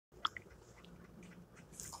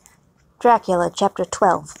Dracula, Chapter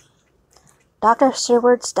 12. Dr.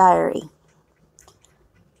 Sherwood's Diary.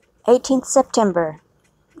 18th September.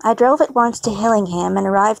 I drove at once to Hillingham and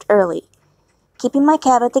arrived early. Keeping my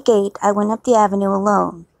cab at the gate, I went up the avenue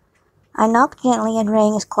alone. I knocked gently and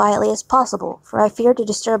rang as quietly as possible, for I feared to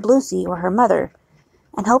disturb Lucy or her mother,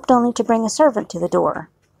 and hoped only to bring a servant to the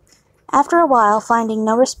door. After a while, finding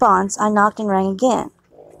no response, I knocked and rang again.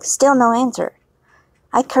 Still no answer.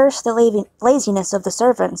 I cursed the laziness of the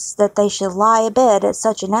servants, that they should lie abed at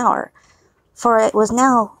such an hour, for it was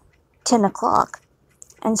now 10 o'clock,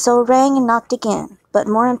 and so rang and knocked again, but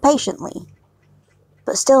more impatiently,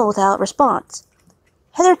 but still without response.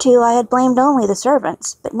 Hitherto I had blamed only the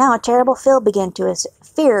servants, but now a terrible fear began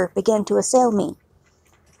to assail me.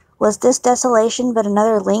 Was this desolation but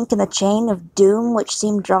another link in the chain of doom which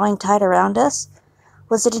seemed drawing tight around us?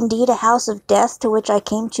 Was it indeed a house of death to which I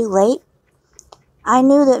came too late? I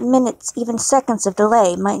knew that minutes, even seconds of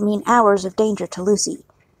delay might mean hours of danger to Lucy.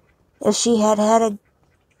 If she had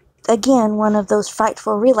again one of those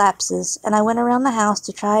frightful relapses, and I went around the house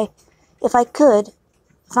to try, if I could,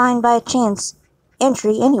 find by chance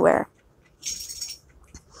entry anywhere.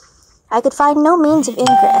 I could find no means of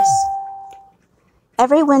ingress.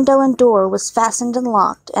 Every window and door was fastened and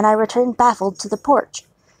locked, and I returned baffled to the porch.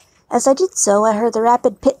 As I did so, I heard the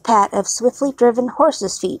rapid pit-pat of swiftly driven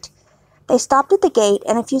horses' feet. They stopped at the gate,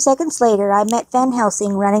 and a few seconds later I met Van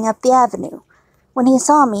Helsing running up the avenue. When he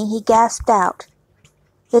saw me, he gasped out,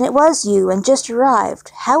 "Then it was you, and just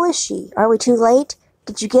arrived. How is she? Are we too late?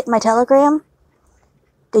 Did you get my telegram?"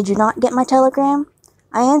 "Did you not get my telegram?"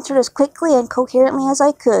 I answered as quickly and coherently as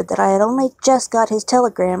I could that I had only just got his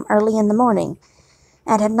telegram early in the morning,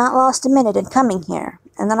 and had not lost a minute in coming here,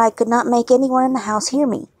 and that I could not make anyone in the house hear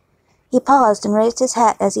me. He paused and raised his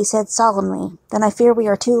hat as he said solemnly, "Then I fear we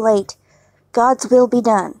are too late. God's will be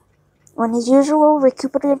done." With his usual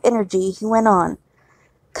recuperative energy, he went on,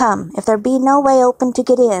 "Come, if there be no way open to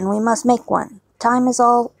get in, we must make one. Time is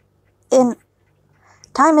all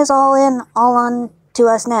on to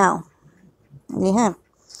us now." Yeah.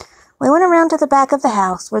 We went around to the back of the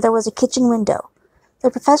house, where there was a kitchen window.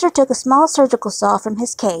 The professor took a small surgical saw from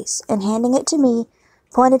his case, and handing it to me,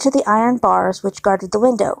 pointed to the iron bars which guarded the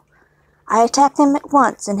window. I attacked them at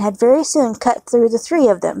once, and had very soon cut through the 3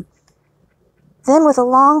 of them. Then with a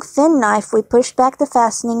long, thin knife we pushed back the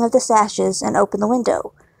fastening of the sashes and opened the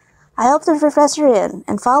window. I helped the professor in,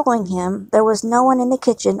 and following him, there was no one in the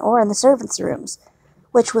kitchen or in the servants' rooms,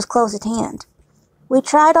 which was close at hand. We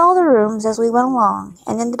tried all the rooms as we went along,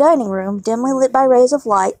 and in the dining room, dimly lit by rays of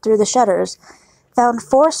light through the shutters, found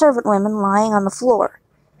 4 servant women lying on the floor.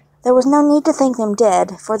 There was no need to think them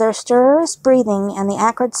dead, for their stertorous breathing and the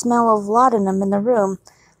acrid smell of laudanum in the room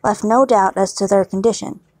left no doubt as to their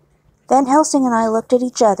condition. Van Helsing and I looked at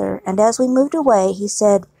each other, and as we moved away, he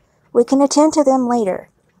said, "We can attend to them later."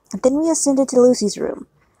 And then we ascended to Lucy's room.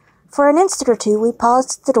 For an instant or two we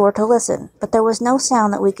paused at the door to listen, but there was no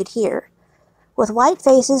sound that we could hear. With white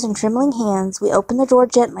faces and trembling hands, we opened the door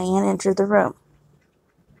gently and entered the room.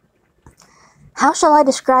 How shall I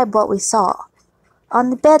describe what we saw? On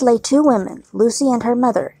the bed lay 2 women, Lucy and her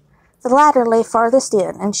mother. The latter lay farthest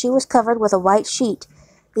in, and she was covered with a white sheet,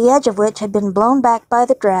 the edge of which had been blown back by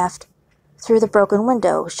the draught through the broken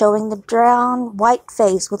window, showing the drawn, white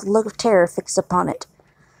face with a look of terror fixed upon it.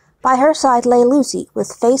 By her side lay Lucy,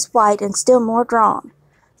 with face white and still more drawn.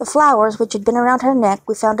 The flowers which had been around her neck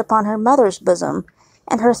we found upon her mother's bosom,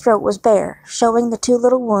 and her throat was bare, showing the 2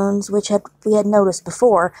 little wounds which we had noticed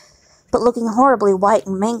before, but looking horribly white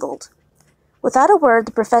and mangled. Without a word,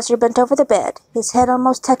 the professor bent over the bed, his head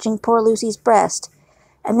almost touching poor Lucy's breast,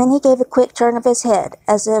 and then he gave a quick turn of his head,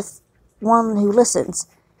 as if one who listens,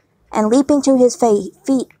 and leaping to his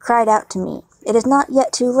feet, cried out to me, "It is not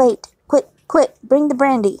yet too late. Quick, quick, bring the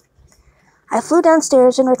brandy." I flew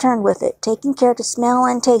downstairs and returned with it, taking care to smell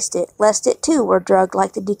and taste it, lest it too were drugged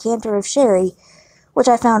like the decanter of sherry which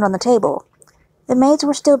I found on the table. The maids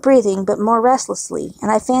were still breathing, but more restlessly, and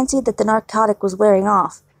I fancied that the narcotic was wearing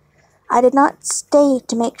off. I did not stay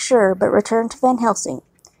to make sure, but returned to Van Helsing.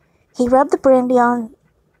 He rubbed the brandy on,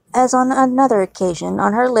 as on another occasion,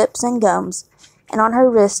 on her lips and gums, and on her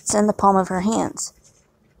wrists and the palm of her hands.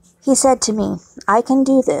 He said to me, "I can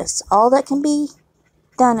do this, all that can be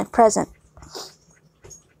done at present.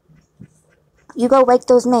 You go wake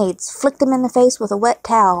those maids, flick them in the face with a wet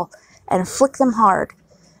towel, and flick them hard.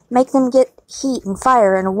 Make them get heat and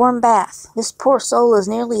fire and a warm bath. This poor soul is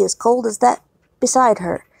nearly as cold as that beside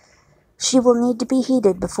her. She will need to be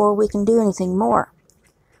heated before we can do anything more."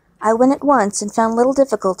 I went at once, and found little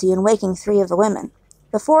difficulty in waking 3 of the women.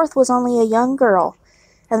 The 4th was only a young girl,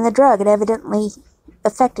 and the drug had evidently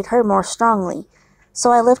affected her more strongly,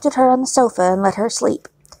 so I lifted her on the sofa and let her sleep.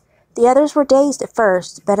 The others were dazed at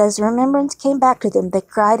first, but as remembrance came back to them, they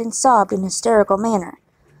cried and sobbed in a hysterical manner.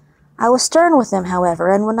 I was stern with them,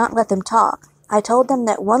 however, and would not let them talk. I told them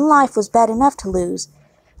that one life was bad enough to lose,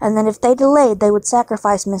 and that if they delayed they would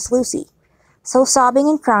sacrifice Miss Lucy. So sobbing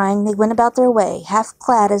and crying, they went about their way, half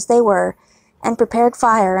clad as they were, and prepared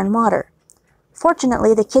fire and water.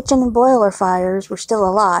 Fortunately, the kitchen and boiler fires were still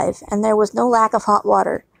alive, and there was no lack of hot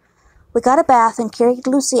water. We got a bath and carried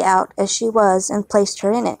Lucy out as she was and placed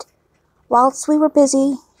her in it. Whilst we were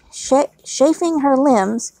busy chafing her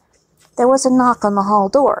limbs, there was a knock on the hall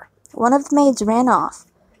door. One of the maids ran off,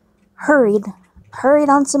 hurried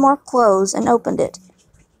on some more clothes, and opened it.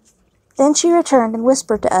 Then she returned and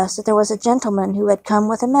whispered to us that there was a gentleman who had come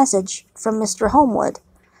with a message from Mr. Holmwood.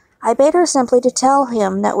 I bade her simply to tell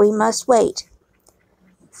him that we must wait,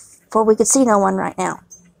 for we could see no one right now.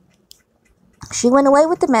 She went away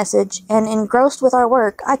with the message, and engrossed with our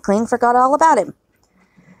work, I clean forgot all about him.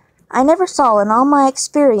 I never saw in all my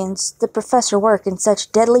experience the professor work in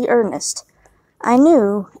such deadly earnest. I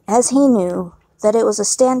knew, as he knew, that it was a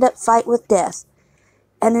stand-up fight with death,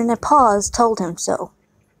 and in a pause told him so.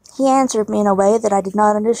 He answered me in a way that I did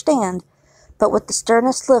not understand, but with the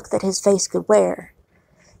sternest look that his face could wear.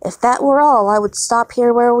 If that were all, I would stop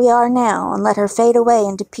here where we are now, and let her fade away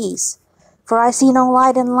into peace, for I see no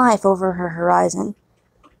light in life over her horizon.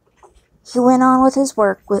 He went on with his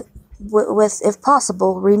work with, if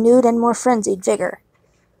possible, renewed and more frenzied vigor.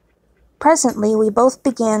 Presently we both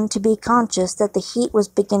began to be conscious that the heat was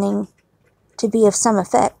beginning to be of some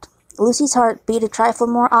effect. Lucy's heart beat a trifle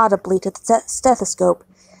more audibly to the stethoscope,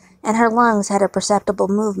 and her lungs had a perceptible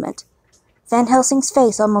movement. Van Helsing's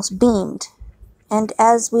face almost beamed, and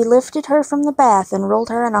as we lifted her from the bath and rolled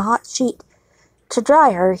her in a hot sheet to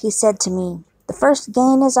dry her, he said to me, "The first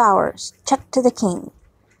gain is ours. Check to the king."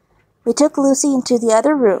 We took Lucy into the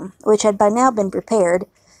other room, which had by now been prepared,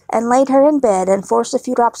 and laid her in bed and forced a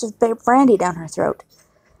few drops of brandy down her throat.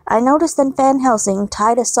 I noticed that Van Helsing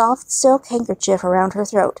tied a soft silk handkerchief around her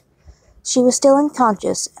throat. She was still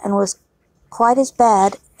unconscious, and was quite as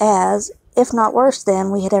bad as, if not worse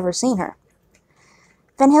than, we had ever seen her.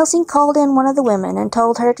 Van Helsing called in one of the women and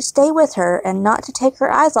told her to stay with her and not to take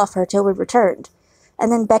her eyes off her till we returned,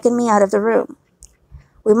 and then beckoned me out of the room.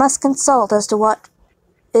 "We must consult as to what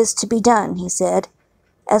is to be done," he said,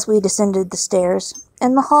 as we descended the stairs.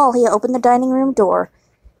 In the hall he opened the dining-room door,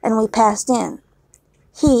 and we passed in,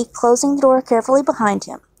 he closing the door carefully behind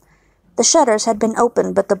him. The shutters had been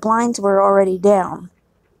opened, but the blinds were already down,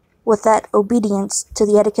 with that obedience to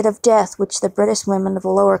the etiquette of death which the British women of the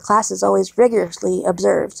lower classes always rigorously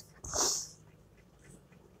observed.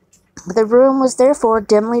 The room was therefore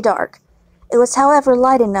dimly dark. It was, however,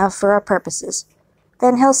 light enough for our purposes.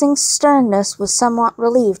 Van Helsing's sternness was somewhat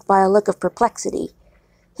relieved by a look of perplexity.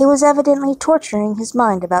 He was evidently torturing his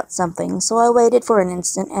mind about something, so I waited for an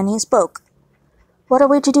instant, and he spoke. "What are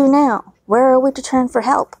we to do now? Where are we to turn for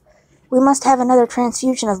help? We must have another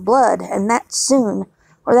transfusion of blood, and that soon,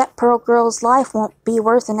 or that poor girl's life won't be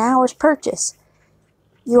worth an hour's purchase.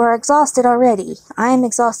 You are exhausted already. I am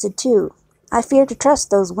exhausted too. I fear to trust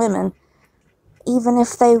those women, even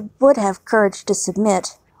if they would have courage to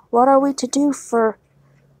submit. What are we to do for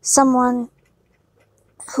someone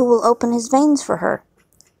who will open his veins for her?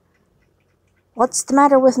 What's the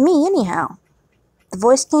matter with me, anyhow?" The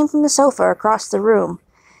voice came from the sofa across the room,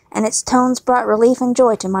 and its tones brought relief and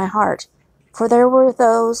joy to my heart, for they were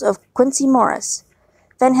those of Quincey Morris.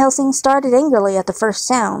 Van Helsing started angrily at the first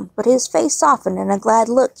sound, but his face softened, and a glad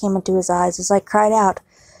look came into his eyes as I cried out,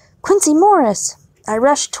 "Quincey Morris!" I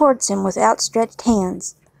rushed towards him with outstretched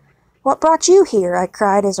hands. "What brought you here?" I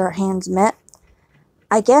cried as our hands met.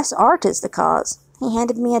 "I guess art is the cause." He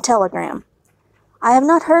handed me a telegram. "I have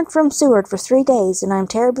not heard from Seward for 3 days, and I am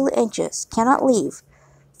terribly anxious. Cannot leave.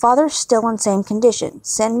 Father's still in same condition.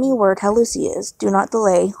 Send me word how Lucy is. Do not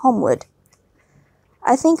delay. Holmwood."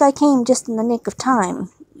 "I think I came just in the nick of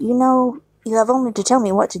time. You know, you have only to tell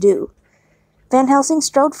me what to do." Van Helsing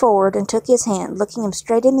strode forward and took his hand, looking him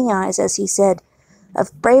straight in the eyes as he said, "A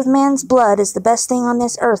brave man's blood is the best thing on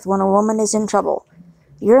this earth when a woman is in trouble.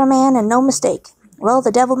 You're a man and no mistake. Well,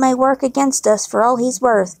 the devil may work against us for all he's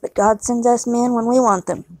worth, but God sends us men when we want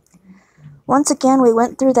them." Once again we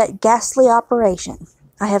went through that ghastly operation.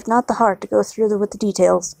 I have not the heart to go through with the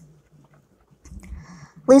details.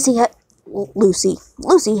 Lucy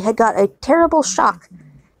had got a terrible shock,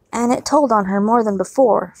 and it told on her more than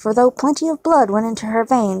before, for though plenty of blood went into her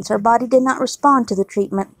veins, her body did not respond to the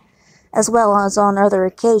treatment as well as on other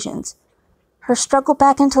occasions. Her struggle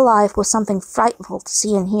back into life was something frightful to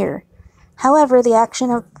see and hear. However, the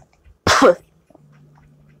action of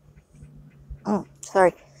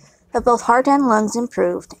of both heart and lungs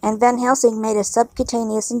improved, and Van Helsing made a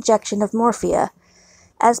subcutaneous injection of morphia,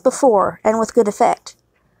 as before, and with good effect.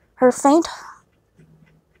 Her faint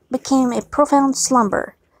became a profound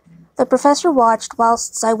slumber. The professor watched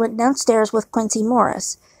whilst I went downstairs with Quincy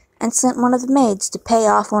Morris, and sent one of the maids to pay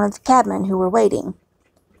off one of the cabmen who were waiting.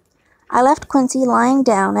 I left Quincy lying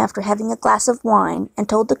down after having a glass of wine, and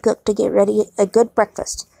told the cook to get ready a good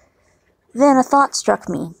breakfast. Then a thought struck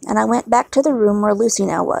me, and I went back to the room where Lucy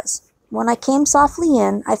now was. When I came softly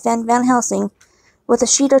in, I found Van Helsing with a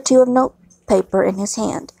sheet or two of notepaper in his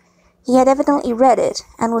hand. He had evidently read it,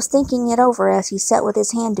 and was thinking it over as he sat with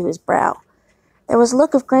his hand to his brow. There was a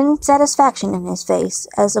look of grim satisfaction in his face,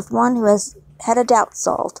 as of one who has had a doubt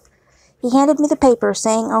solved. He handed me the paper,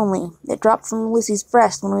 saying only, "It dropped from Lucy's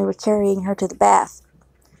breast when we were carrying her to the bath."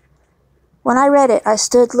 When I read it, I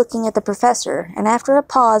stood looking at the professor, and after a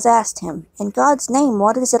pause asked him, "In God's name,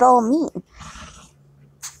 what does it all mean?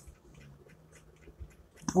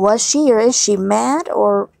 Was she or is she mad,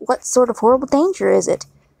 or what sort of horrible danger is it?"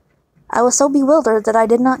 I was so bewildered that I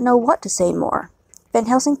did not know what to say more. Van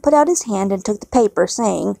Helsing put out his hand and took the paper,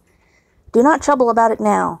 saying, "Do not trouble about it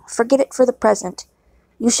now. Forget it for the present.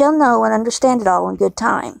 You shall know and understand it all in good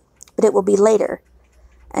time, but it will be later.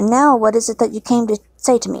 And now what is it that you came to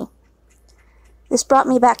say to me?" This brought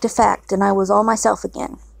me back to fact, and I was all myself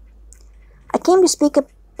again. "I came to speak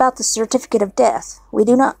about the certificate of death.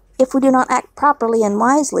 If we do not act properly and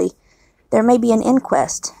wisely, there may be an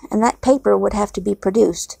inquest, and that paper would have to be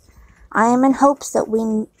produced. I am in hopes that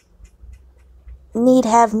we need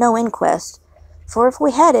have no inquest, for if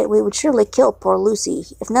we had it, we would surely kill poor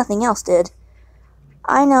Lucy, if nothing else did.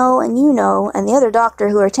 I know, and you know, and the other doctor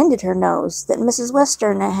who attended her knows, that Mrs.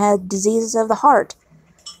 Western had diseases of the heart,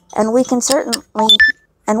 and we can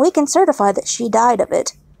certify that she died of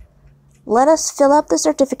it. Let us fill up the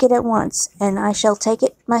certificate at once, and I shall take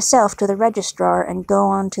it myself to the registrar and go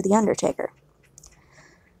on to the undertaker."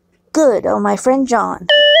 "Good, oh my friend John.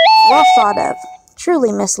 Well thought of.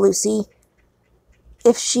 Truly, Miss Lucy,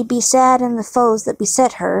 if she be sad in the foes that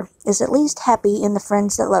beset her, is at least happy in the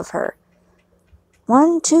friends that love her.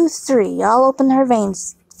 1, 2, 3, I'll open her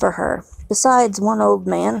veins for her, besides one old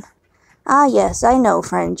man. Ah, yes, I know,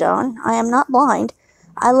 friend John, I am not blind.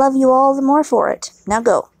 I love you all the more for it. Now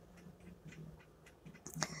go."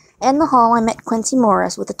 In the hall I met Quincy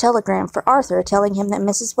Morris with a telegram for Arthur telling him that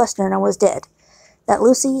Mrs. Westerner was dead, that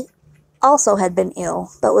Lucy also had been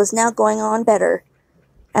ill, but was now going on better,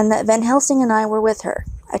 and that Van Helsing and I were with her.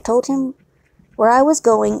 I told him where I was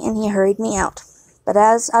going, and he hurried me out, but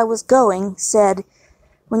as I was going, said,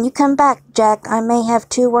 "When you come back, Jack, I may have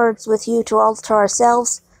 2 words with you all to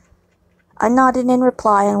ourselves." I nodded in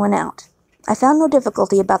reply and went out. I found no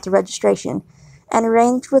difficulty about the registration, and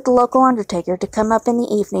arranged with the local undertaker to come up in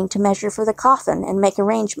the evening to measure for the coffin and make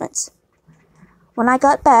arrangements. When I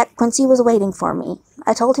got back, Quincy was waiting for me.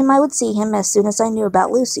 I told him I would see him as soon as I knew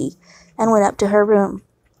about Lucy, and went up to her room.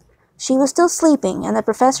 She was still sleeping, and the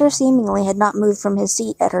professor seemingly had not moved from his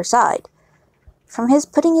seat at her side. From his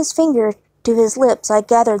putting his finger to his lips, I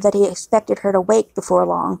gathered that he expected her to wake before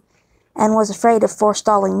long, and was afraid of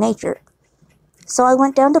forestalling nature. So I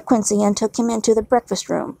went down to Quincy and took him into the breakfast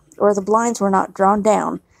room, where the blinds were not drawn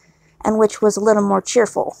down, and which was a little more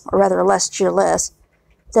cheerful, or rather less cheerless,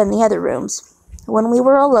 than the other rooms. When we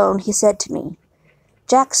were alone, he said to me,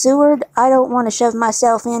 "Jack Seward, I don't want to shove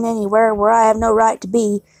myself in anywhere where I have no right to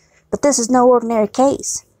be, but this is no ordinary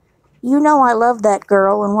case. You know I loved that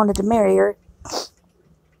girl and wanted to marry her,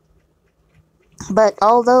 but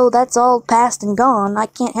although that's all past and gone, I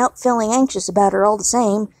can't help feeling anxious about her all the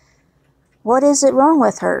same. What is it wrong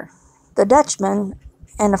with her? The Dutchman,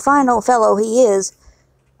 and a fine old fellow he is,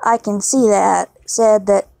 I can see that, said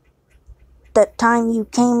that time you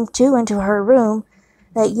came into her room,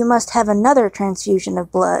 that you must have another transfusion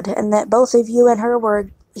of blood, and that both of you and her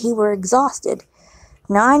were exhausted.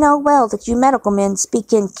 Now I know well that you medical men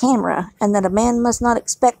speak in camera, and that a man must not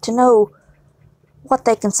expect to know what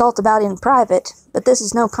they consult about in private, but this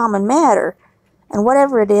is no common matter, and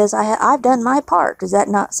whatever it is, I've done my part. Is that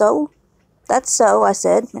not so?" "That's so," I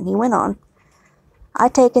said, and he went on. "I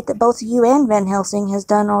take it that both you and Van Helsing has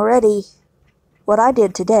done already what I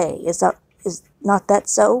did today. Is not that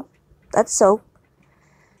so?" "That's so."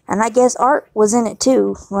 "And I guess Art was in it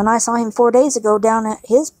too. When I saw him 4 days ago down at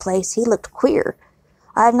his place, he looked queer.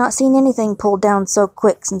 I have not seen anything pulled down so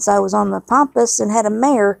quick since I was on the Pampas and had a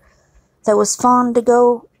mare that was fond to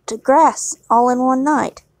go to grass all in one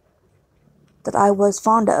night.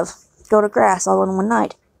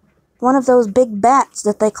 One of those big bats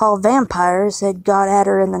that they call vampires had got at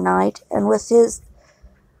her in the night, and with his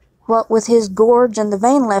What with his gorge and the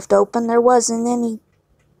vein left open, there wasn't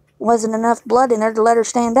enough blood in there to let her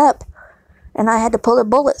stand up, and I had to pull a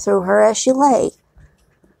bullet through her as she lay.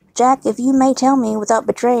 Jack, if you may tell me without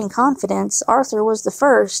betraying confidence, Arthur was the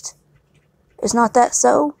first. Is not that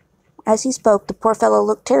so?" As he spoke, the poor fellow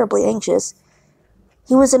looked terribly anxious.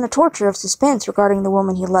 He was in a torture of suspense regarding the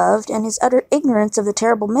woman he loved, and his utter ignorance of the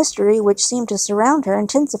terrible mystery which seemed to surround her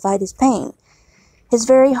intensified his pain. His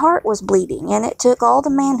very heart was bleeding, and it took all the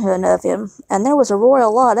manhood of him, and there was a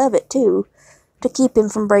royal lot of it, too, to keep him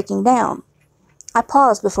from breaking down. I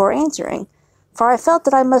paused before answering, for I felt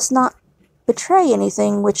that I must not betray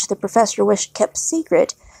anything which the professor wished kept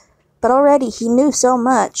secret, but already he knew so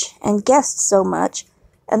much, and guessed so much,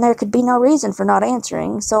 and there could be no reason for not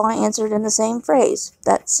answering, so I answered in the same phrase,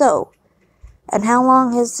 "That's so." "And how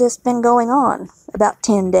long has this been going on?" "About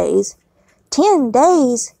 10 days." 10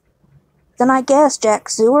 days? Then I guess, Jack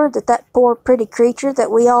Seward, that poor pretty creature that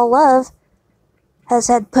we all love has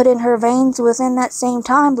had put in her veins within that same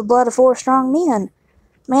time the blood of 4 strong men.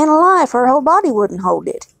 Man alive, her whole body wouldn't hold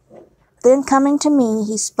it. Then coming to me,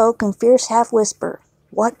 he spoke in fierce half-whisper.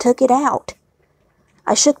 "What took it out?"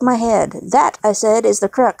 I shook my head. "That," I said, "is the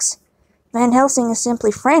crux. Van Helsing is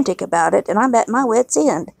simply frantic about it, and I'm at my wit's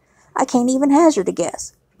end. I can't even hazard a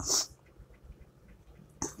guess.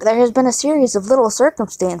 There has been a series of little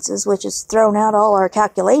circumstances which has thrown out all our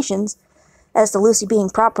calculations as to Lucy being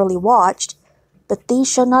properly watched, but these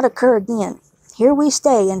shall not occur again. Here we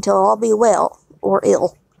stay until all be well, or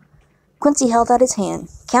ill." Quincy held out his hand.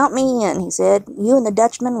 "Count me in," he said. "You and the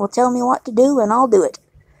Dutchman will tell me what to do, and I'll do it."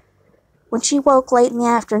 When she woke late in the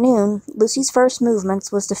afternoon, Lucy's first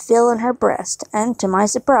movements was to feel in her breast, and, to my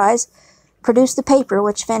surprise, produce the paper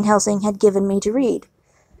which Van Helsing had given me to read.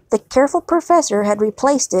 The careful professor had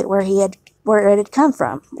replaced it where it had come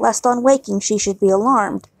from, lest on waking she should be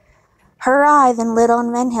alarmed. Her eye then lit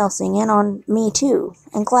on Van Helsing and on me too,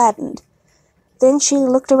 and gladdened. Then she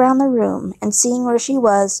looked around the room, and seeing where she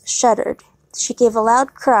was, shuddered. She gave a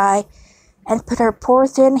loud cry, and put her poor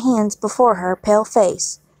thin hands before her pale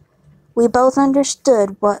face. We both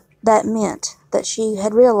understood what that meant, that she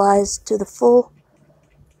had realized to the full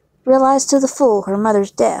her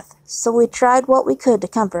mother's death, so we tried what we could to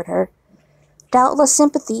comfort her. Doubtless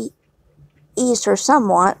sympathy eased her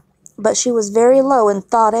somewhat, but she was very low in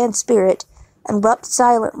thought and spirit, and wept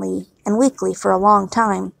silently and weakly for a long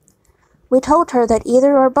time. We told her that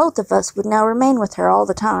either or both of us would now remain with her all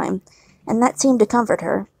the time, and that seemed to comfort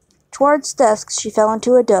her. Towards dusk she fell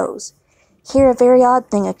into a doze. Here a very odd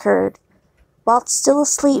thing occurred. Whilst still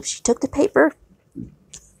asleep, she took the paper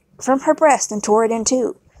from her breast and tore it in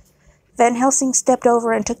two. Van Helsing stepped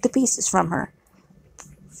over and took the pieces from her.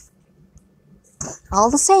 All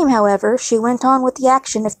the same, however, she went on with the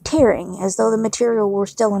action of tearing, as though the material were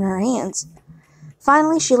still in her hands.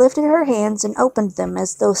 Finally, she lifted her hands and opened them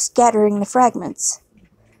as though scattering the fragments.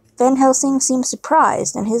 Van Helsing seemed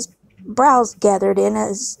surprised, and his brows gathered in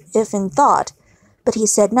as if in thought, but he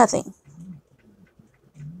said nothing.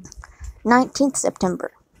 19th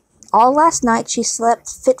September. All last night she slept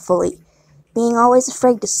fitfully, being always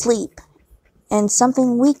afraid to sleep, and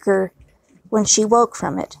something weaker when she woke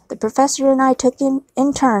from it. The professor and I took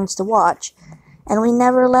in turns to watch, and we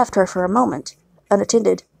never left her for a moment,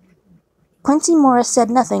 unattended. Quincy Morris said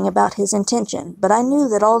nothing about his intention, but I knew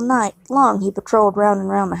that all night long he patrolled round and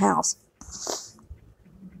round the house.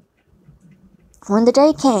 When the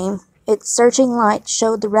day came, its searching light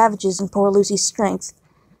showed the ravages in poor Lucy's strength.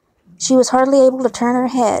 She was hardly able to turn her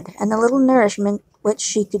head, and the little nourishment which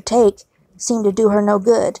she could take seemed to do her no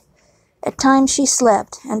good. At times she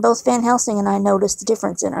slept, and both Van Helsing and I noticed the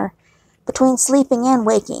difference in her, between sleeping and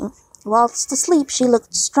waking. Whilst asleep she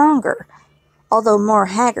looked stronger, although more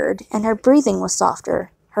haggard, and her breathing was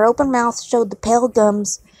softer. Her open mouth showed the pale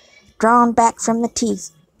gums drawn back from the teeth,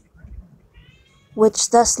 which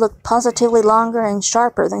thus looked positively longer and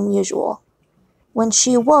sharper than usual. When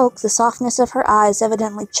she woke, the softness of her eyes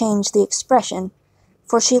evidently changed the expression,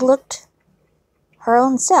 for she looked her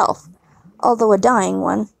own self, although a dying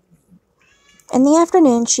one. In the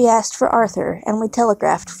afternoon she asked for Arthur, and we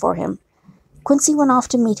telegraphed for him. Quincy went off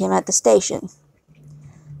to meet him at the station.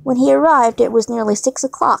 When he arrived, it was nearly 6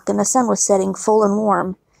 o'clock, and the sun was setting full and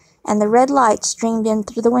warm, and the red light streamed in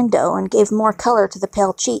through the window and gave more color to the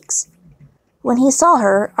pale cheeks. When he saw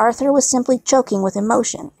her, Arthur was simply choking with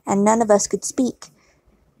emotion, and none of us could speak.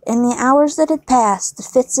 In the hours that had passed, the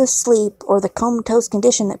fits of sleep, or the comatose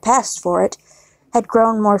condition that passed for it, had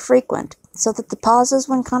grown more frequent, so that the pauses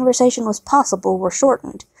when conversation was possible were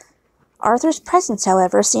shortened. Arthur's presence,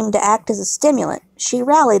 however, seemed to act as a stimulant. She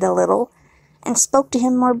rallied a little, and spoke to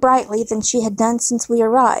him more brightly than she had done since we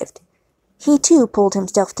arrived. He too pulled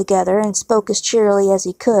himself together and spoke as cheerily as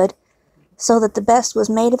he could, so that the best was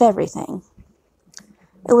made of everything.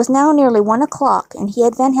 It was now nearly 1 o'clock, and he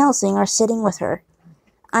and Van Helsing are sitting with her.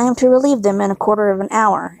 I am to relieve them in a quarter of an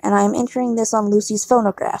hour, and I am entering this on Lucy's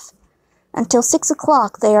phonograph. Until 6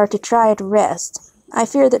 o'clock they are to try to rest. I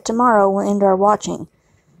fear that tomorrow will end our watching,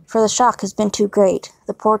 for the shock has been too great.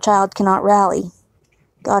 The poor child cannot rally.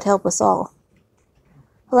 God help us all.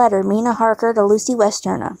 Letter, Mina Harker to Lucy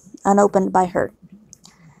Westerna, unopened by her.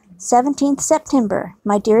 17th September,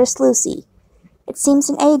 my dearest Lucy. It seems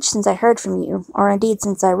an age since I heard from you, or indeed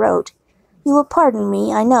since I wrote. You will pardon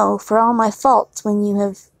me, I know, for all my faults when you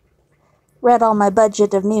have read all my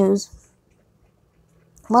budget of news.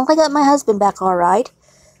 Well, I got my husband back all right.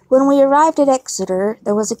 When we arrived at Exeter,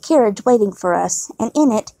 there was a carriage waiting for us, and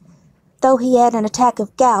in it, though he had an attack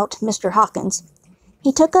of gout, Mr. Hawkins,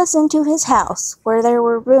 he took us into his house, where there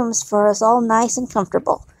were rooms for us all nice and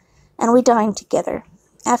comfortable, and we dined together.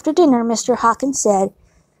 After dinner, Mr. Hawkins said,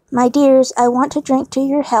 My dears, I want to drink to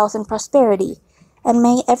your health and prosperity, and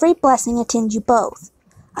may every blessing attend you both.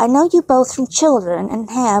 I know you both from children, and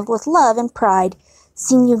have, with love and pride,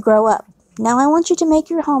 seen you grow up. Now I want you to make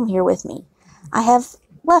your home here with me. I have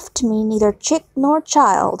left to me neither chick nor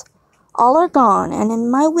child. All are gone, and in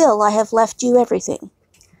my will I have left you everything.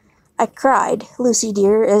 I cried, Lucy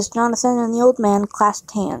dear, as Jonathan and the old man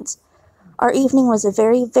clasped hands. Our evening was a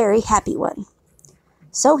very, very happy one.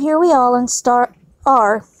 So here we all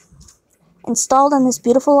are installed in this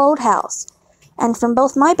beautiful old house, and from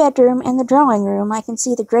both my bedroom and the drawing-room I can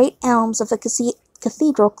see the great elms of the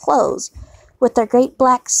cathedral close, with their great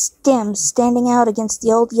black stems standing out against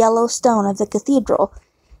the old yellow stone of the cathedral,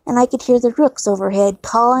 and I could hear the rooks overhead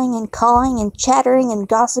cawing and chattering and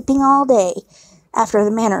gossiping all day, after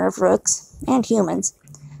the manner of rooks, and humans.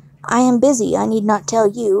 I am busy, I need not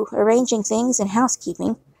tell you, arranging things and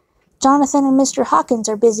housekeeping. Jonathan and Mr. Hawkins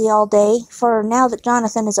are busy all day, for now that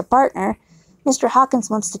Jonathan is a partner, Mr. Hawkins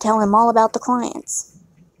wants to tell him all about the clients.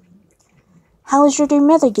 How is your dear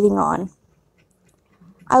mother getting on?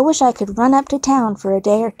 I wish I could run up to town for a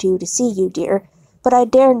day or two to see you, dear, but I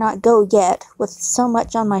dare not go yet, with so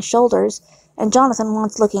much on my shoulders, and Jonathan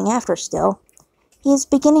wants looking after still. He is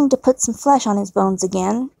beginning to put some flesh on his bones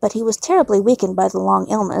again, but he was terribly weakened by the long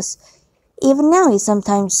illness. Even now he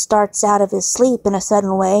sometimes starts out of his sleep in a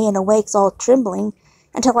sudden way and awakes all trembling,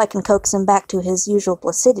 until I can coax him back to his usual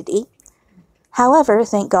placidity. However,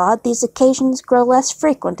 thank God, these occasions grow less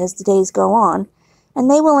frequent as the days go on, and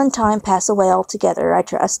they will in time pass away altogether, I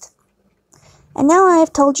trust. And now I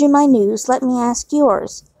have told you my news, let me ask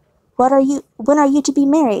yours. When are you to be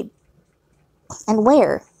married? And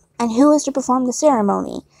where? And who is to perform the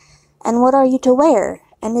ceremony? And what are you to wear?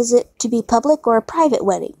 And is it to be public or a private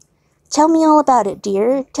wedding? Tell me all about it,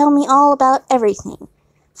 dear. Tell me all about everything,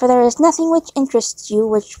 for there is nothing which interests you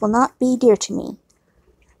which will not be dear to me.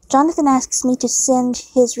 Jonathan asks me to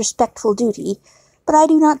send his respectful duty, but I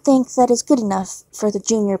do not think that is good enough for the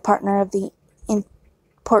junior partner of the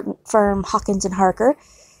important firm Hawkins and Harker,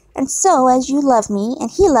 and so, as you love me,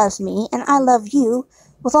 and he loves me, and I love you,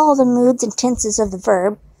 with all the moods and tenses of the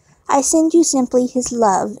verb, I send you simply his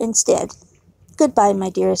love instead. Goodbye, my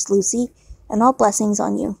dearest Lucy, and all blessings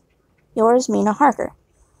on you. Yours, Mina Harker.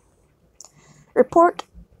 Report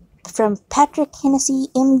from Patrick Hennessy,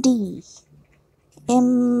 M.D.,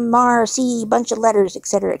 M.R.C., bunch of letters,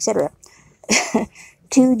 etc., etc.,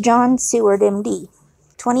 to John Seward, M.D.,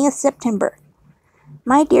 20th September.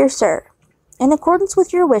 My dear sir, in accordance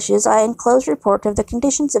with your wishes, I enclose report of the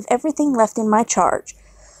conditions of everything left in my charge.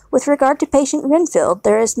 With regard to patient Renfield,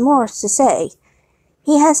 there is more to say.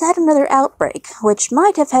 He has had another outbreak, which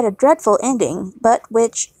might have had a dreadful ending, but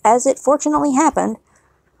which, as it fortunately happened,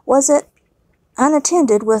 was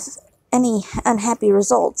unattended with any unhappy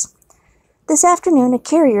results. This afternoon a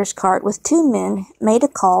carrier's cart with 2 men made a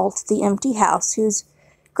call to the empty house, whose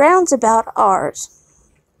grounds abut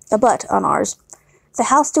on ours, the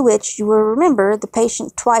house to which, you will remember, the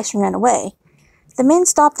patient twice ran away. The men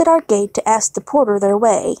stopped at our gate to ask the porter their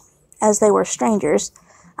way, as they were strangers.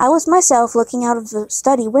 I was myself looking out of the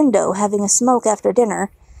study window, having a smoke after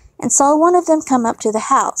dinner, and saw one of them come up to the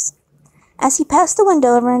house. As he passed the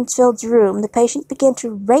window of Rensfield's room, the patient began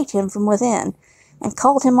to rate him from within, and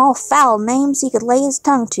called him all foul names he could lay his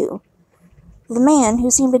tongue to. The man,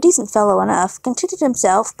 who seemed a decent fellow enough, contented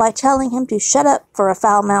himself by telling him to shut up for a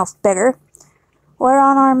foul-mouthed beggar,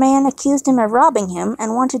 whereon our man accused him of robbing him,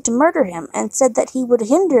 and wanted to murder him, and said that he would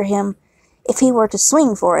hinder him if he were to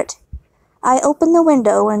swing for it. I opened the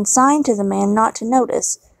window and signed to the man not to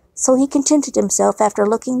notice, so he contented himself after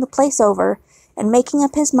looking the place over, and making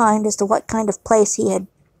up his mind as to what kind of place he had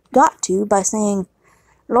got to by saying,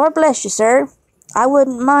 Lord bless you, sir, I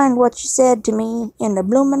wouldn't mind what you said to me in the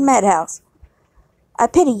bloomin' madhouse. I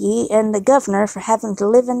pity ye and the governor for having to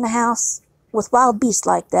live in the house with wild beasts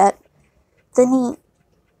like that." Then he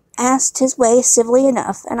asked his way civilly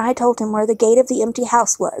enough, and I told him where the gate of the empty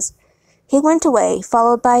house was. He went away,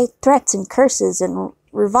 followed by threats and curses and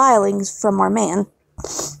revilings from our man.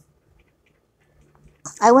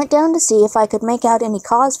 I went down to see if I could make out any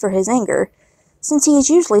cause for his anger, since he is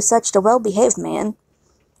usually such a well-behaved man,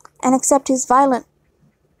 and except his violent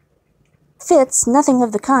fits, nothing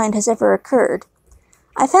of the kind has ever occurred.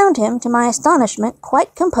 I found him, to my astonishment,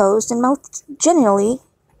 quite composed and most genial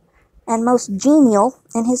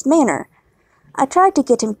in his manner. I tried to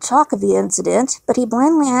get him to talk of the incident, but he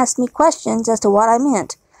blandly asked me questions as to what I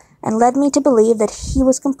meant, and led me to believe that he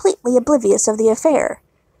was completely oblivious of the affair.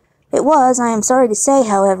 It was, I am sorry to say,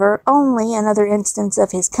 however, only another instance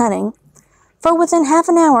of his cunning, for within half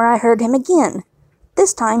an hour I heard him again.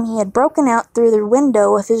 This time he had broken out through the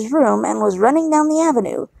window of his room and was running down the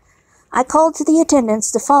avenue. I called to the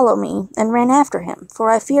attendants to follow me, and ran after him, for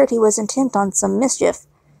I feared he was intent on some mischief.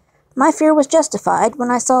 My fear was justified when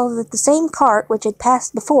I saw that the same cart which had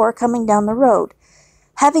passed before coming down the road,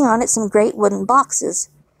 having on it some great wooden boxes.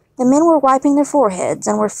 The men were wiping their foreheads,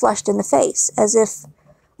 and were flushed in the face, as if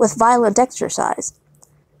with violent exercise.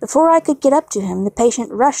 Before I could get up to him, the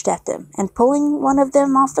patient rushed at them, and pulling one of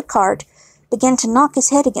them off the cart, began to knock his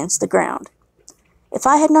head against the ground. If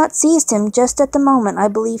I had not seized him just at the moment, I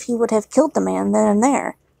believe he would have killed the man then and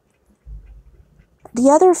there. The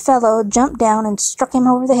other fellow jumped down and struck him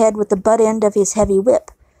over the head with the butt end of his heavy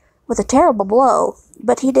whip, with a terrible blow,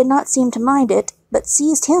 but he did not seem to mind it, but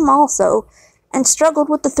seized him also, and struggled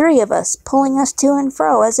with the three of us, pulling us to and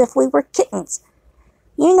fro as if we were kittens.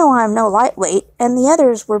 You know I am no lightweight, and the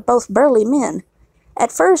others were both burly men.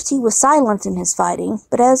 At first he was silent in his fighting,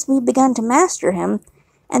 but as we began to master him,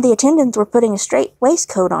 and the attendants were putting a straight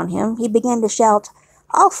waistcoat on him, he began to shout,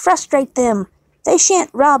 "I'll frustrate them! They shan't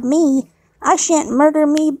rob me! They shan't murder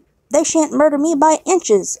me by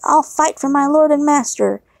inches! I'll fight for my lord and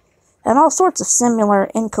master!" and all sorts of similar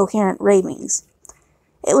incoherent ravings.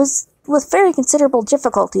 It was with very considerable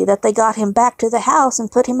difficulty that they got him back to the house and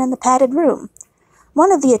put him in the padded room.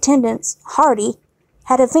 One of the attendants, Hardy,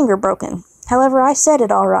 had a finger broken. However, I set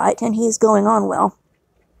it all right, and he is going on well.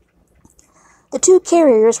 The two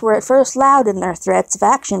carriers were at first loud in their threats of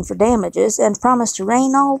action for damages, and promised to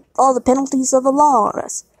rain all the penalties of the law on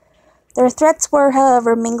us. Their threats were,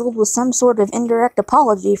 however, mingled with some sort of indirect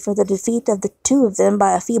apology for the defeat of the two of them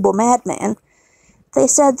by a feeble madman. They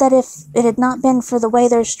said that if it had not been for the way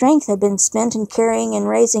their strength had been spent in carrying and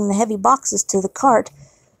raising the heavy boxes to the cart,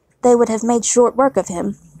 they would have made short work of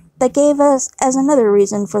him. They gave us, as another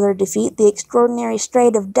reason for their defeat, the extraordinary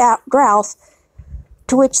strait of drouth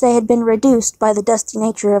to which they had been reduced by the dusty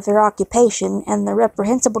nature of their occupation, and the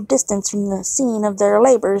reprehensible distance from the scene of their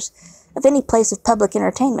labors of any place of public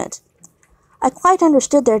entertainment. I quite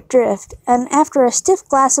understood their drift, and after a stiff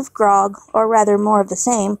glass of grog, or rather more of the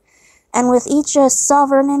same, and with each a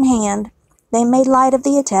sovereign in hand, they made light of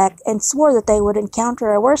the attack, and swore that they would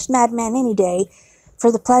encounter a worse madman any day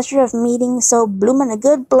for the pleasure of meeting so bloomin' a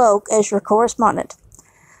good bloke as your correspondent.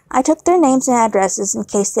 I took their names and addresses in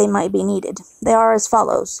case they might be needed. They are as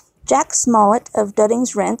follows: Jack Smollett of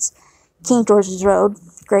Dudding's Rents, King George's Road,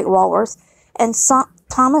 Great Walworth, and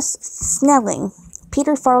Thomas Snelling,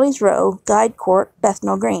 Peter Farley's Row, Guide Court,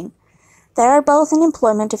 Bethnal Green. They are both in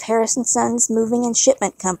employment of Harris & Sons Moving and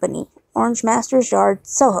Shipment Company, Orange Masters Yard,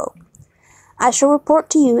 Soho. I shall report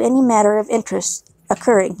to you any matter of interest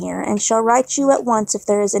occurring here, and shall write you at once if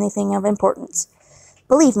there is anything of importance.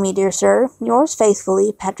 Believe me, dear sir, yours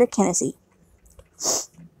faithfully, Patrick Hennessy.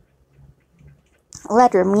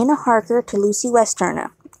 Letter Mina Harker to Lucy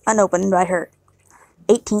Westerna, unopened by her.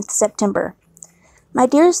 18th September. My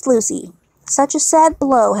dearest Lucy, such a sad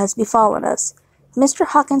blow has befallen us. Mr.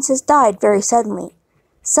 Hawkins has died very suddenly.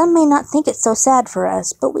 Some may not think it so sad for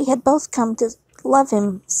us, but we had both come to love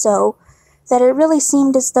him so that it really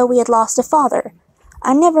seemed as though we had lost a father.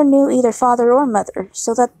 I never knew either father or mother,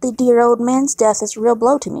 so that the dear old man's death is a real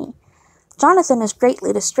blow to me. Jonathan is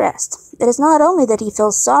greatly distressed. It is not only that he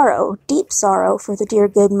feels sorrow, deep sorrow, for the dear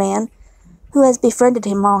good man who has befriended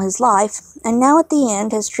him all his life, and now at the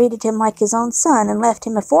end has treated him like his own son and left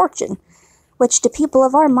him a fortune, which to people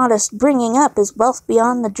of our modest bringing up is wealth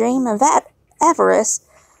beyond the dream of avarice,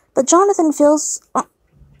 but Jonathan feels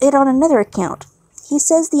it on another account. He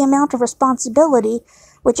says the amount of responsibility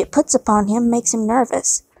which it puts upon him makes him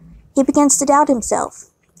nervous. He begins to doubt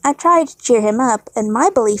himself. I try to cheer him up, and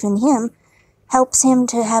my belief in him helps him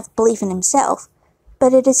to have belief in himself,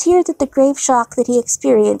 but it is here that the grave shock that he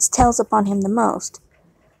experienced tells upon him the most.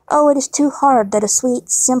 Oh, it is too hard that a sweet,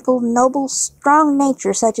 simple, noble, strong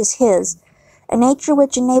nature such as his, a nature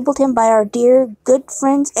which enabled him by our dear, good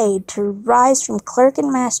friend's aid to rise from clerk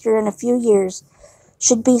and master in a few years,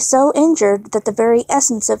 should be so injured that the very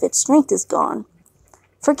essence of its strength is gone.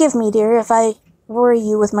 Forgive me, dear, if I worry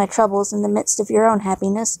you with my troubles in the midst of your own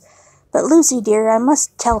happiness, but Lucy, dear, I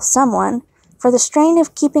must tell someone, for the strain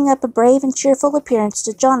of keeping up a brave and cheerful appearance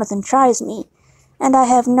to Jonathan tries me, and I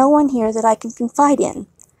have no one here that I can confide in.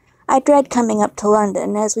 I dread coming up to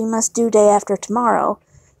London, as we must do day after tomorrow,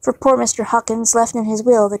 for poor Mr. Hawkins left in his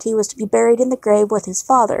will that he was to be buried in the grave with his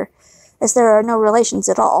father, as there are no relations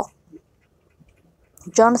at all.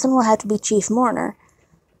 Jonathan will have to be chief mourner.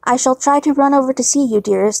 I shall try to run over to see you,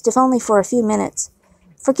 dearest, if only for a few minutes.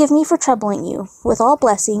 Forgive me for troubling you. With all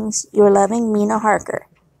blessings, your loving Mina Harker.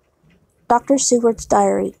 Dr. Seward's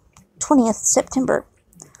Diary, 20th September.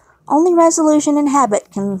 Only resolution and habit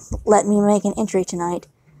can let me make an entry tonight.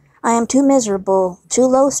 I am too miserable, too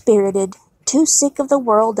low-spirited, too sick of the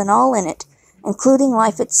world and all in it, including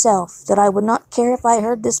life itself, that I would not care if I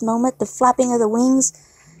heard this moment the flapping of the wings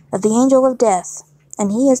of the angel of death,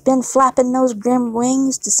 and he has been flapping those grim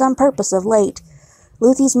wings to some purpose of late,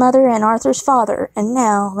 Lucy's mother and Arthur's father, and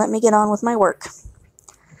now let me get on with my work.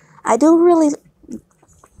 I duly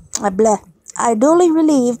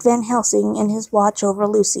relieved Van Helsing in his watch over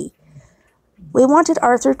Lucy. We wanted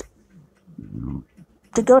Arthur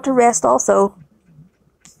to go to rest also,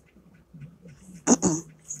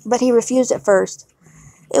 but he refused at first.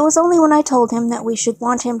 It was only when I told him that we should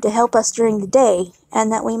want him to help us during the day,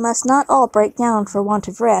 and that we must not all break down for want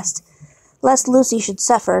of rest, lest Lucy should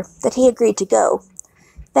suffer, that he agreed to go.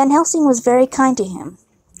 Van Helsing was very kind to him.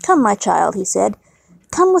 Come, my child, he said.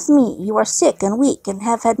 Come with me. You are sick and weak, and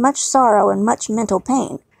have had much sorrow and much mental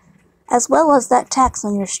pain, as well as that tax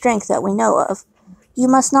on your strength that we know of. You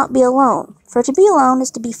must not be alone, for to be alone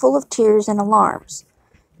is to be full of tears and alarms.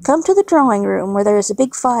 Come to the drawing-room, where there is a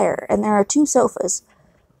big fire, and there are 2 sofas.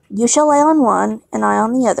 You shall lay on one, and I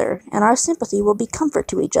on the other, and our sympathy will be comfort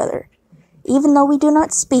to each other, even though we do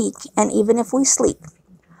not speak, and even if we sleep.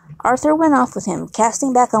 Arthur went off with him,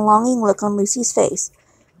 casting back a longing look on Lucy's face,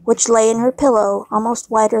 which lay in her pillow, almost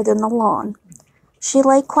whiter than the lawn. She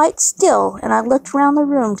lay quite still, and I looked round the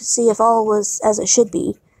room to see if all was as it should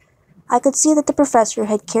be. I could see that the professor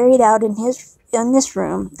had carried out in this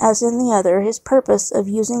room, as in the other, his purpose of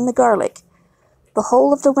using the garlic. The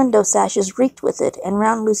whole of the window sashes reeked with it, and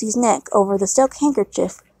round Lucy's neck, over the silk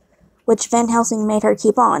handkerchief which Van Helsing made her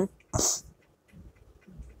keep on,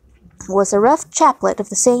 was a rough chaplet of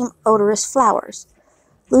the same odorous flowers.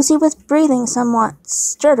 Lucy was breathing somewhat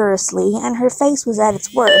stertorously, and her face was at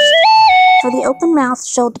its worst, for the open mouth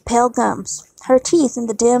showed the pale gums. Her teeth, in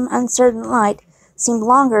the dim, uncertain light, seemed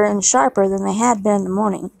longer and sharper than they had been in the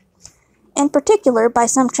morning. In particular, by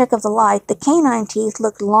some trick of the light, the canine teeth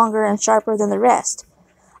looked longer and sharper than the rest.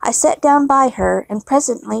 I sat down by her, and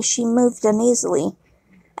presently she moved uneasily.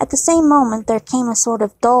 At the same moment there came a sort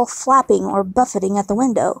of dull flapping or buffeting at the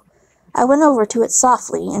window. I went over to it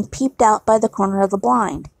softly, and peeped out by the corner of the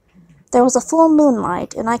blind. There was a full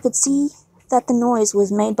moonlight, and I could see that the noise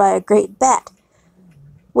was made by a great bat,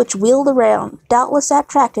 which wheeled around, doubtless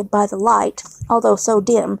attracted by the light, although so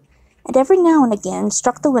dim, and every now and again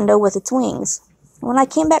struck the window with its wings. When I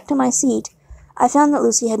came back to my seat, I found that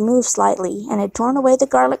Lucy had moved slightly, and had torn away the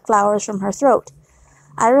garlic flowers from her throat.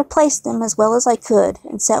 I replaced them as well as I could,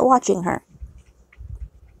 and sat watching her.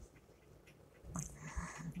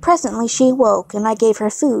 Presently she woke, and I gave her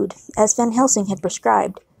food, as Van Helsing had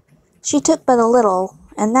prescribed. She took but a little,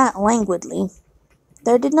 and that languidly.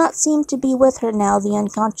 There did not seem to be with her now the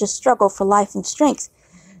unconscious struggle for life and strength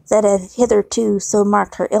that had hitherto so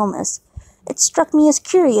marked her illness. It struck me as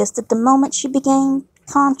curious that the moment she became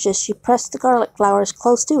conscious she pressed the garlic flowers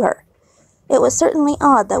close to her. It was certainly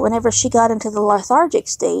odd that whenever she got into the lethargic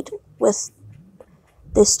state, with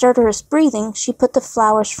the stertorous breathing, she put the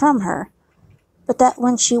flowers from her, but that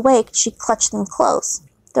when she waked she clutched them close.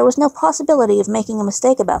 There was no possibility of making a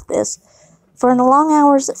mistake about this, for in the long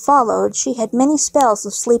hours that followed she had many spells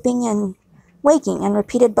of sleeping and waking, and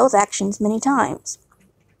repeated both actions many times.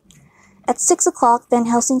 At 6 o'clock Van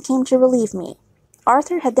Helsing came to relieve me.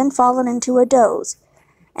 Arthur had then fallen into a doze,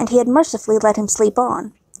 and he had mercifully let him sleep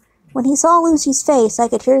on. When he saw Lucy's face, I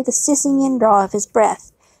could hear the sissing in-draw of his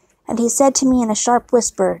breath, and he said to me in a sharp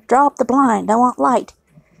whisper, "Draw up the blind, I want light."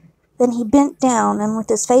 Then he bent down, and with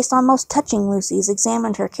his face almost touching Lucy's,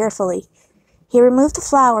 examined her carefully. He removed the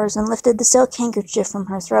flowers and lifted the silk handkerchief from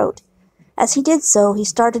her throat. As he did so, he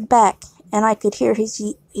started back, and I could hear his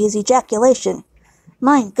ejaculation,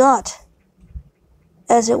 "Mein Gott!"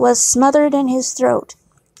 as it was smothered in his throat.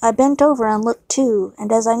 I bent over and looked too,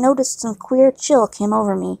 and as I noticed, some queer chill came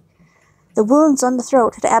over me. The wounds on the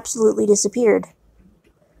throat had absolutely disappeared.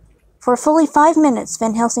 For fully 5 minutes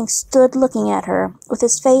Van Helsing stood looking at her, with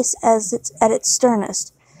his face at its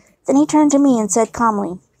sternest. Then he turned to me and said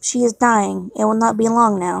calmly, "She is dying. It will not be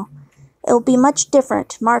long now. It will be much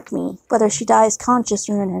different, mark me, whether she dies conscious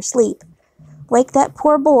or in her sleep. Wake that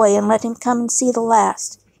poor boy and let him come and see the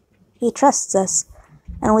last. He trusts us,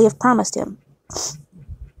 and we have promised him."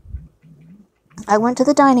 I went to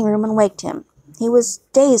the dining room and waked him. He was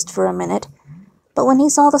dazed for a minute, but when he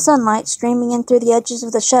saw the sunlight streaming in through the edges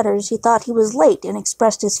of the shutters, he thought he was late and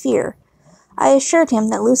expressed his fear. I assured him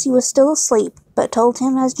that Lucy was still asleep, but told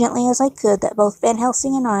him as gently as I could that both Van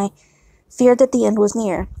Helsing and I feared that the end was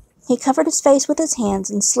near. He covered his face with his hands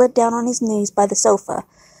and slid down on his knees by the sofa,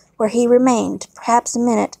 where he remained, perhaps a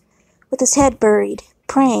minute, with his head buried,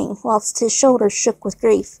 praying, whilst his shoulders shook with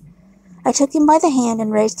grief. I took him by the hand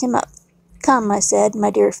and raised him up. "Come," I said, "my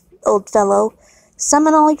dear old fellow,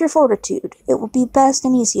 summon all your fortitude. It will be best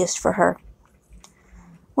and easiest for her."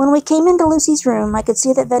 When we came into Lucy's room, I could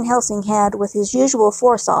see that Van Helsing had, with his usual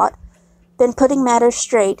forethought, been putting matters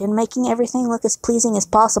straight and making everything look as pleasing as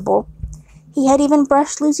possible. He had even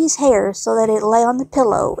brushed Lucy's hair so that it lay on the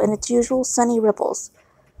pillow in its usual sunny ripples.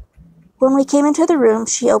 When we came into the room,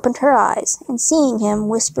 she opened her eyes, and seeing him,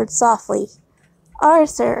 whispered softly,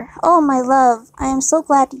 "Arthur, oh my love, I am so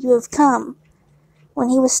glad you have come." When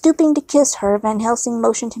he was stooping to kiss her, Van Helsing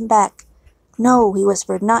motioned him back. "No," he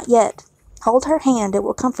whispered, "not yet. Hold her hand, it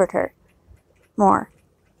will comfort her more."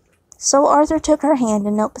 So Arthur took her hand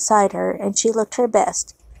and knelt beside her, and she looked her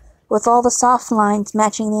best, with all the soft lines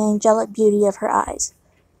matching the angelic beauty of her eyes.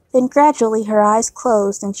 Then gradually her eyes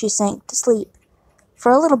closed, and she sank to sleep.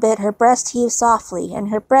 For a little bit her breast heaved softly, and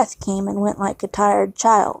her breath came and went like a tired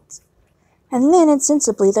child's. And then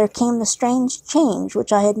insensibly there came the strange change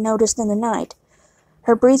which I had noticed in the night.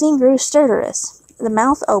 Her breathing grew stertorous, the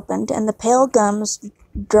mouth opened, and the pale gums,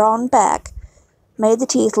 drawn back, made the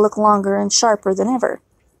teeth look longer and sharper than ever.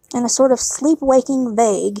 In a sort of sleep-waking,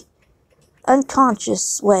 vague,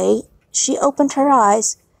 unconscious way, she opened her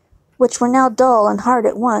eyes, which were now dull and hard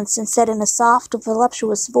at once, and said in a soft,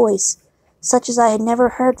 voluptuous voice, such as I had never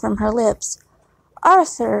heard from her lips,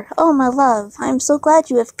 "Arthur, oh my love, I am so glad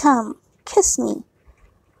you have come. Kiss me."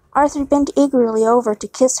 Arthur bent eagerly over to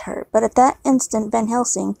kiss her, but at that instant Van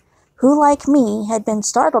Helsing, who, like me, had been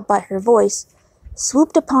startled by her voice,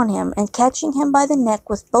 swooped upon him, and catching him by the neck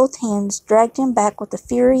with both hands, dragged him back with a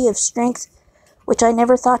fury of strength which I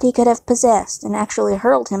never thought he could have possessed, and actually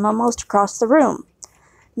hurled him almost across the room.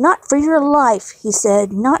 "Not for your life," he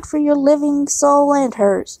said, "not for your living soul and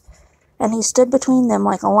hers," and he stood between them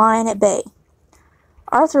like a lion at bay.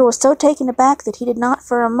 Arthur was so taken aback that he did not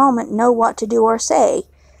for a moment know what to do or say,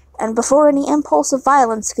 and before any impulse of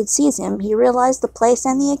violence could seize him, he realized the place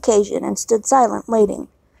and the occasion, and stood silent, waiting.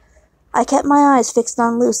 I kept my eyes fixed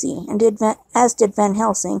on Lucy, as did Van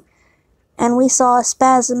Helsing, and we saw a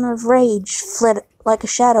spasm of rage flit like a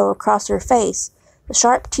shadow across her face. The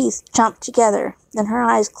sharp teeth chomped together, then her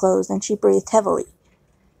eyes closed, and she breathed heavily.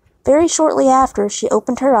 Very shortly after, she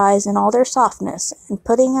opened her eyes in all their softness, and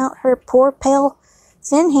putting out her poor, pale,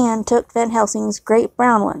 thin hand, took Van Helsing's great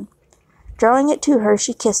brown one. Drawing it to her,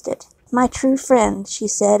 she kissed it. "My true friend," she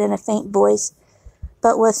said in a faint voice,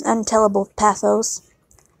 but with untellable pathos.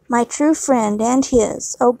 "My true friend and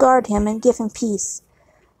his. Oh, guard him and give him peace."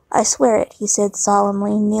 "I swear it," he said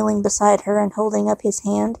solemnly, kneeling beside her and holding up his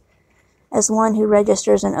hand, as one who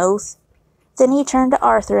registers an oath. Then he turned to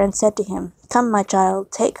Arthur and said to him, "Come, my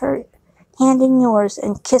child, take her hand in yours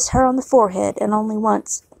and kiss her on the forehead, and only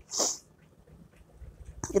once."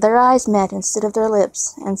 Their eyes met instead of their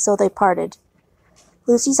lips, and so they parted.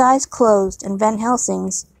 Lucy's eyes closed, and Van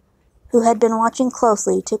Helsing's, who had been watching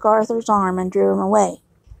closely, took Arthur's arm and drew him away.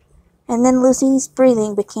 And then Lucy's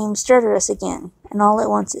breathing became stertorous again, and all at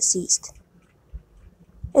once it ceased.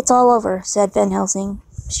 "It's all over," said Van Helsing.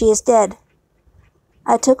 "She is dead."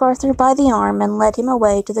 I took Arthur by the arm and led him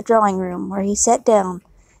away to the drawing-room, where he sat down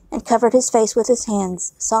and covered his face with his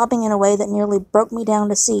hands, sobbing in a way that nearly broke me down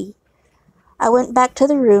to see. I went back to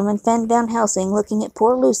the room and found Van Helsing looking at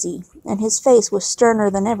poor Lucy, and his face was sterner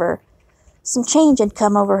than ever. Some change had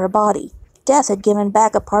come over her body. Death had given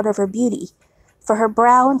back a part of her beauty, for her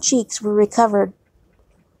brow and cheeks were recovered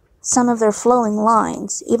some of their flowing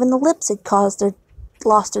lines. Even the lips had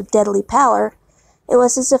lost their deadly pallor. It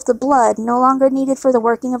was as if the blood, no longer needed for the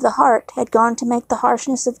working of the heart, had gone to make the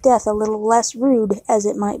harshness of death a little less rude, as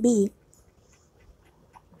it might be.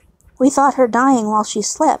 We thought her dying while she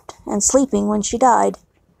slept, and sleeping when she died.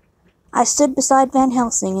 I stood beside Van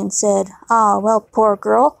Helsing and said, "Ah, well, poor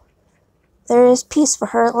girl." There is peace for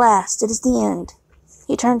her at last. It is the end."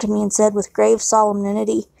 He turned to me and said with grave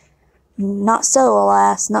solemnity, "Not so,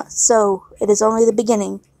 alas, not so. It is only the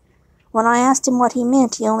beginning." When I asked him what he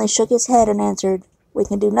meant, he only shook his head and answered, "We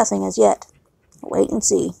can do nothing as yet. Wait and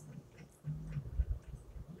see."